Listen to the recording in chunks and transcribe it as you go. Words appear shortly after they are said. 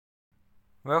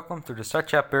Welcome to the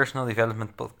Satya Personal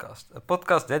Development Podcast, a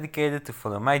podcast dedicated to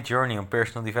follow my journey on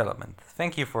personal development.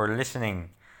 Thank you for listening.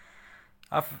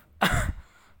 I've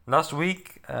last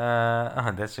week,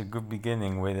 that's a good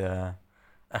beginning with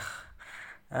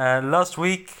last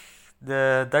week,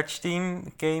 the Dutch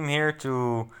team came here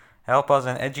to help us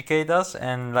and educate us,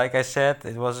 and like I said,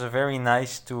 it was very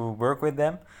nice to work with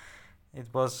them. It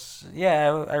was,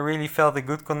 I really felt a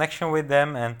good connection with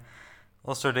them, and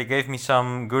also they gave me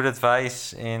some good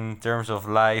advice in terms of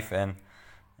life, and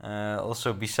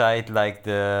also beside like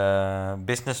the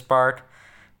business part,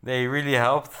 they really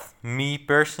helped me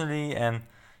personally, and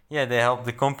they helped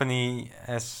the company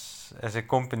as a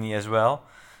company as well.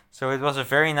 So it was a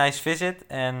very nice visit,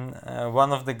 and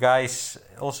one of the guys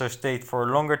also stayed for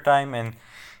a longer time, and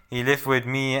he lived with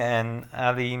me and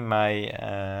Ali,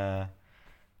 my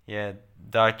yeah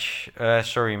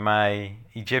my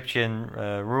Egyptian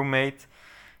roommate,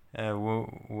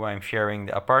 who I'm sharing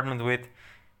the apartment with.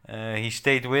 He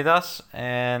stayed with us,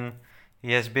 and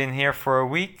he has been here for a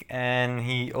week, and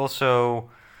he also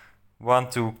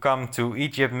want to come to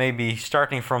Egypt maybe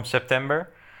starting from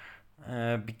September,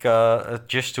 because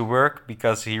just to work,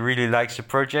 because he really likes the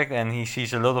project and he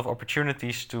sees a lot of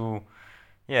opportunities to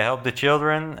help the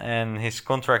children, and his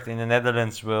contract in the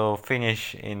Netherlands will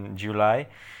finish in July.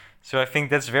 So I think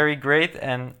that's very great,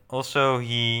 and also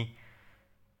he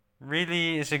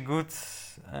really is a good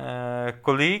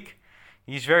colleague.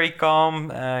 He's very calm.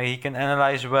 He can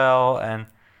analyze well, and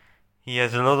he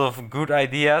has a lot of good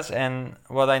ideas. And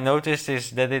what I noticed is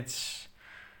that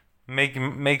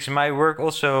makes my work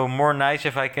also more nice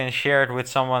if I can share it with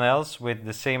someone else with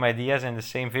the same ideas and the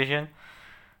same vision.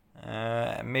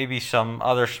 Maybe some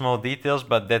other small details,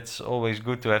 but that's always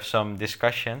good to have some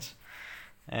discussions.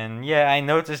 And I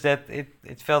noticed that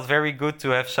it felt very good to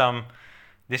have some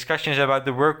discussions about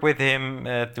the work with him,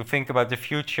 to think about the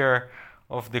future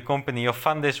of the company of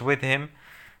Fundis with him.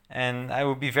 And I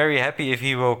would be very happy if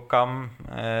he will come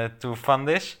to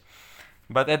Fundis.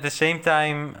 But at the same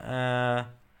time,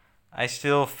 I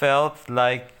still felt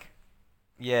like,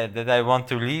 that I want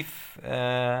to leave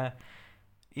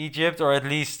Egypt, or at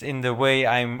least in the way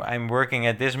I'm working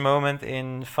at this moment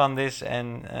in Fundis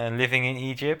and living in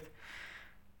Egypt.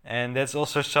 And that's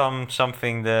also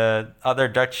something the other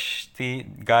the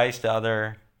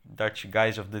other Dutch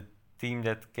guys of the team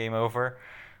that came over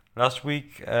last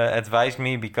week advised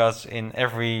me, because in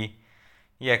every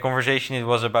conversation it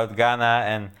was about Ghana,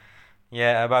 and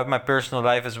about my personal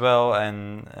life as well,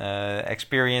 and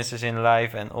experiences in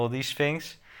life and all these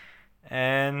things.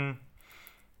 And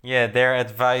their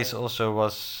advice also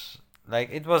was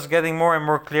like, it was getting more and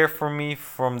more clear for me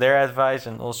from their advice,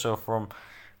 and also from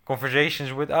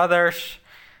conversations with others,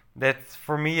 that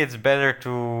for me it's better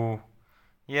to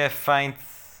find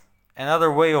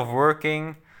another way of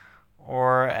working,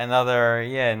 or another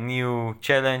new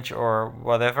challenge or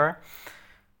whatever.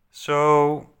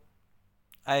 So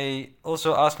I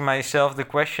also asked myself the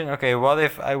question, okay, what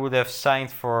if I would have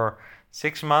signed for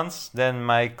 6 months? Then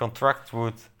my contract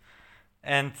would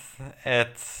end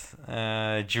at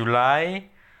July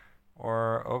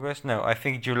or August. No, I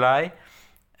think July.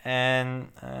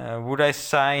 And would I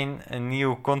sign a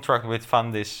new contract with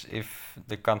Fundis if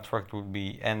the contract would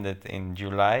be ended in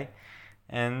July?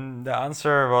 And the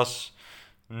answer was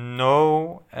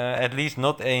no, at least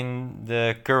not in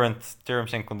the current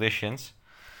terms and conditions.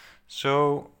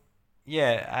 So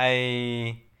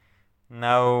I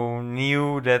now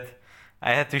knew that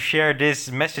I had to share this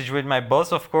message with my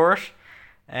boss, of course.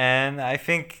 And I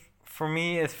think for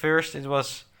me at first it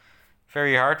was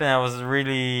very hard, and I was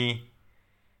really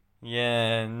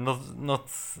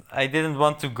not I didn't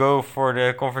want to go for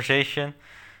the conversation,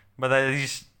 but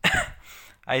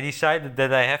I decided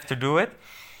that I have to do it.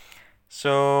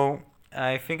 So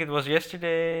I think it was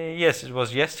yesterday. Yes, it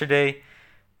was yesterday.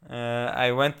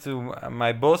 I went to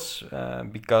my boss,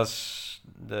 because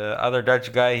the other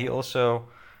Dutch guy, he also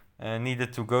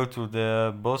needed to go to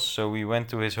the boss, so we went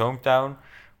to his hometown,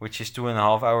 which is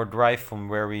 2.5 hour drive from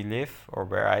where we live, or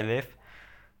where I live.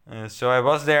 So I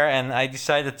was there, and I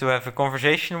decided to have a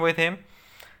conversation with him.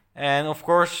 And of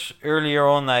course, earlier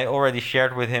on, I already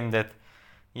shared with him that,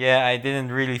 I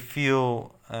didn't really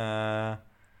feel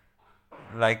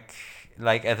like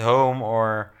at home,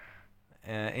 or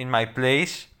in my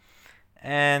place.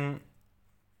 And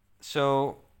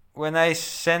so when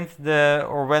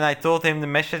when I told him the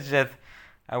message that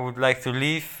I would like to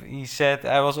leave, he said,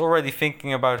 I was already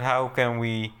thinking about how can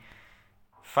we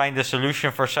find a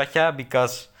solution for Satya,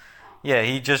 because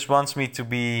he just wants me to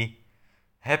be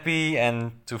happy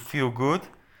and to feel good,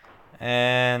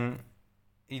 and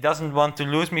he doesn't want to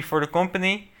lose me for the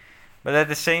company. but at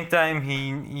the same time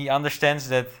he understands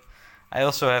that I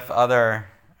also have other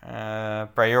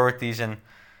priorities and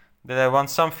that I want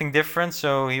something different.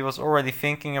 So he was already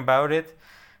thinking about it,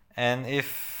 and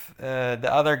if the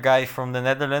other guy from the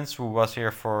Netherlands who was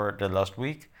here for the last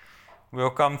week will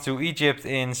come to Egypt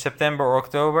in September or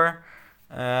October,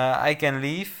 I can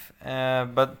leave.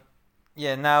 But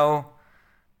yeah, now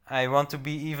I want to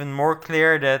be even more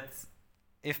clear that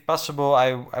if possible,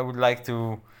 I would like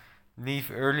to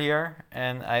leave earlier,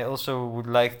 and I also would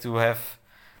like to have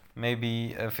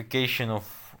maybe a vacation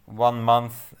of 1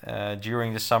 month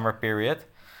during the summer period.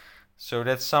 So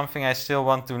that's something I still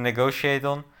want to negotiate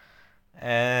on.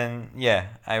 And yeah,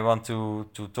 I want to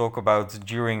talk about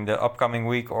during the upcoming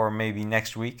week or maybe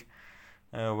next week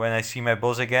when I see my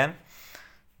boss again.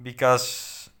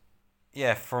 Because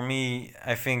yeah, for me,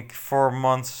 I think 4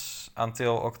 months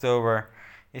until October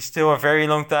is still a very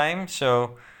long time.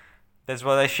 So that's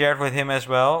what I shared with him as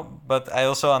well. But I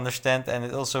also understand, and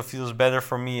it also feels better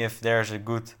for me if there's a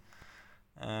good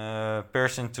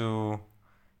person to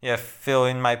yeah fill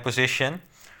in my position.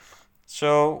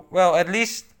 So well, at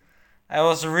least I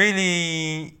was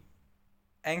really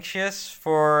anxious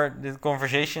for the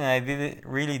conversation. I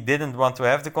really didn't want to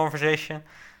have the conversation,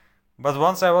 but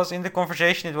once I was in the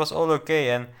conversation, it was all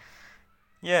okay. And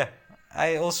yeah,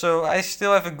 I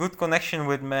still have a good connection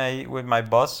with my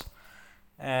boss,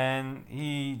 and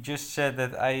he just said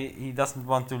that he doesn't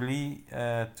want to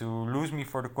lose me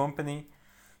for the company,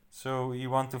 so he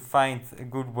want to find a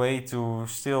good way to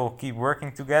still keep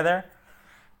working together.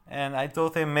 And I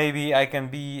told him maybe I can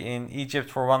be in Egypt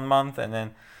for 1 month and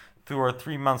then 2 or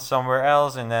 3 months somewhere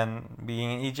else and then being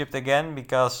in Egypt again,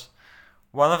 because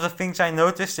one of the things I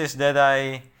noticed is that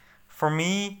for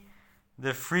me,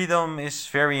 the freedom is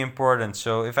very important.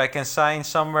 So if I can sign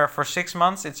somewhere for 6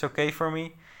 months, it's okay for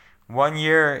me. 1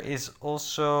 year is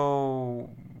also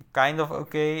kind of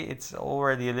okay. It's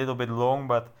already a little bit long,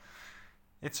 but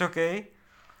it's okay.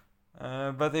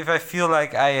 But if I feel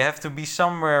like I have to be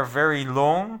somewhere very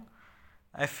long,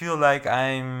 I feel like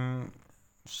I'm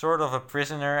sort of a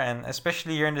prisoner, and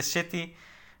especially here in the city,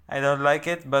 I don't like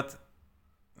it. But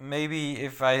maybe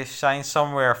if I sign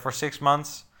somewhere for 6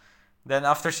 months, then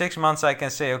after 6 months I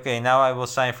can say, okay, now I will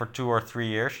sign for 2 or 3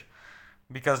 years,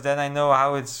 because then I know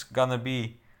how it's gonna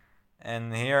be.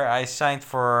 And here I signed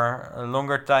for a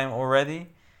longer time already,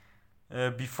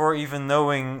 before even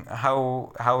knowing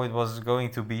how it was going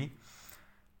to be.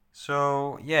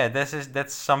 So yeah,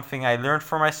 that's something I learned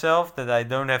for myself, that I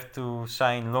don't have to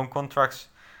sign long contracts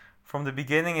from the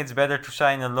beginning. It's better to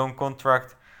sign a long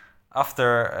contract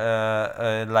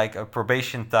after like a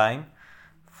probation time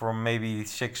for maybe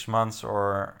 6 months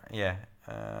or yeah,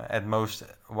 at most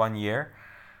 1 year.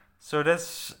 So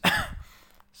that's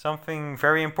something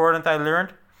very important I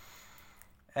learned,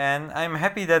 and I'm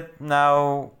happy that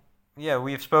now yeah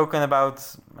we've spoken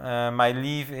about my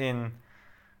leave in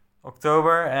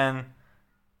October, and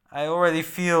I already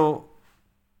feel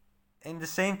in the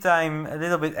same time a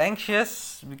little bit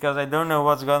anxious because I don't know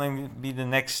what's going to be the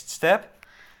next step,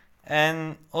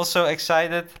 and also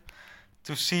excited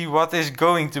to see what is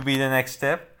going to be the next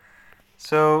step.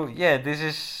 So yeah, this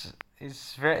is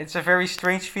it's a very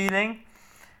strange feeling,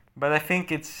 but I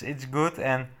think it's good,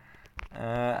 and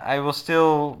I will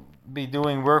still be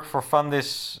doing work for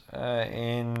Fundis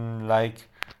in like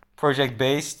project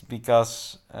based,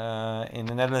 because in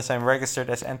the Netherlands I'm registered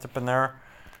as entrepreneur.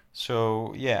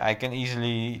 So yeah, I can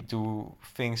easily do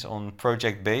things on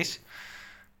project base.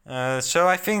 So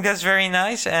I think that's very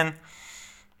nice, and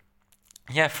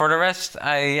yeah, for the rest,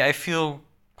 I feel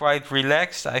quite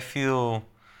relaxed. I feel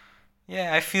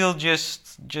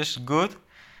just good,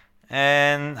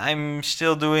 and I'm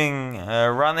still doing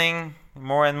running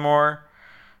more and more.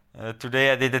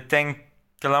 Today I did a 10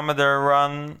 kilometer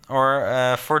run or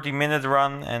a 40-minute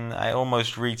run, and I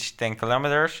almost reached 10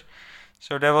 kilometers.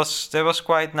 So that was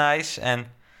quite nice. And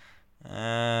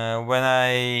when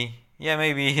I yeah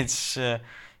maybe it's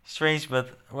strange, but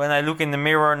when I look in the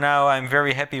mirror now, I'm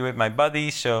very happy with my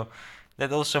body. So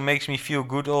that also makes me feel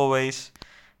good always.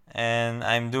 And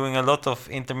I'm doing a lot of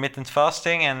intermittent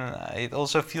fasting, and it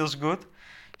also feels good.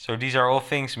 So these are all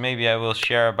things maybe I will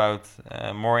share about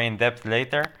more in depth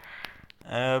later.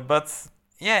 But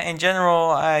yeah, in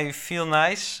general, I feel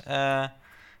nice.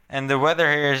 And the weather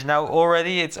here is now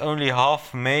already, it's only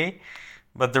half May,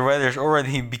 but the weather is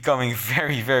already becoming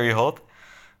very, very hot.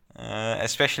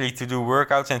 Especially to do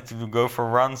workouts and to go for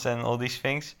runs and all these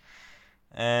things.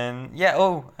 And yeah,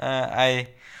 I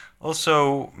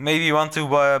also maybe want to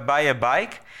buy a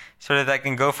bike so that I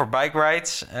can go for bike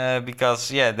rides.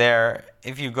 Because yeah,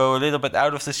 if you go a little bit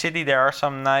out of the city, there are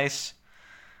some nice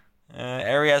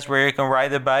areas where you can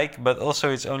ride a bike, but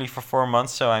also it's only for 4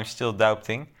 months, so I'm still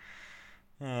doubting.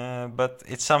 But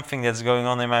it's something that's going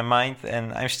on in my mind,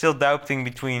 and I'm still doubting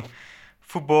between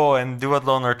football and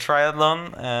duathlon or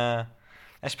triathlon.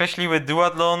 Especially with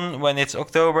duathlon, when it's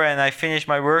October and I finish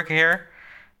my work here,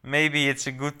 maybe it's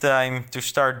a good time to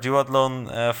start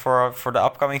duathlon for the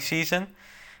upcoming season.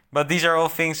 But these are all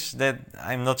things that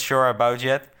I'm not sure about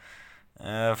yet.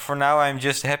 For now, I'm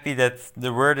just happy that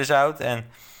the word is out, and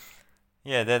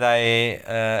yeah, that I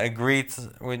agreed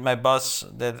with my boss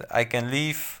that I can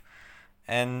leave,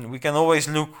 and we can always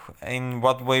look in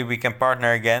what way we can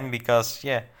partner again, because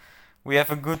yeah, we have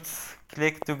a good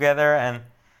click together, and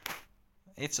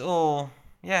it's all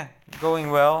yeah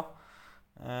going well.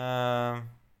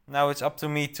 Now it's up to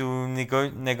me to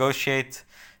negotiate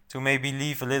to maybe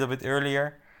leave a little bit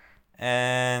earlier,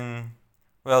 and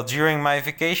well, during my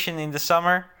vacation in the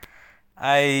summer,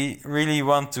 I really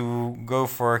want to go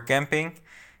for camping,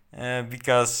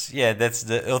 because yeah, that's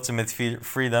the ultimate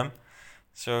freedom.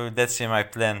 So that's in my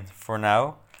plan for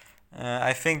now.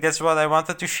 I think that's what I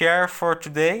wanted to share for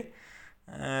today.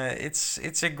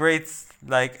 It's a great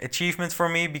like achievement for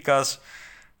me, because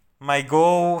my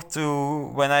goal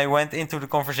to when I went into the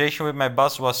conversation with my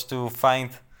boss was to find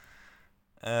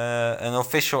an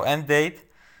official end date,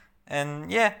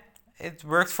 and yeah, it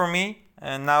worked for me.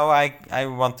 And now I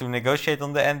want to negotiate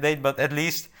on the end date, but at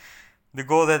least the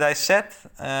goal that I set,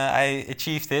 I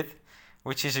achieved it,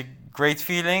 which is a great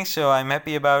feeling. So I'm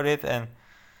happy about it, and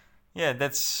yeah,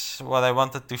 that's what I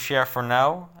wanted to share for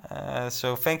now.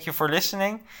 So thank you for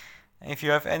listening. If you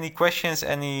have any questions,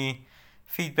 any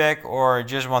feedback, or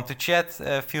just want to chat,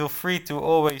 feel free to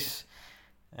always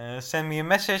send me a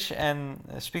message, and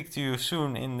speak to you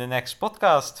soon in the next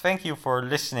podcast. Thank you for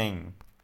listening.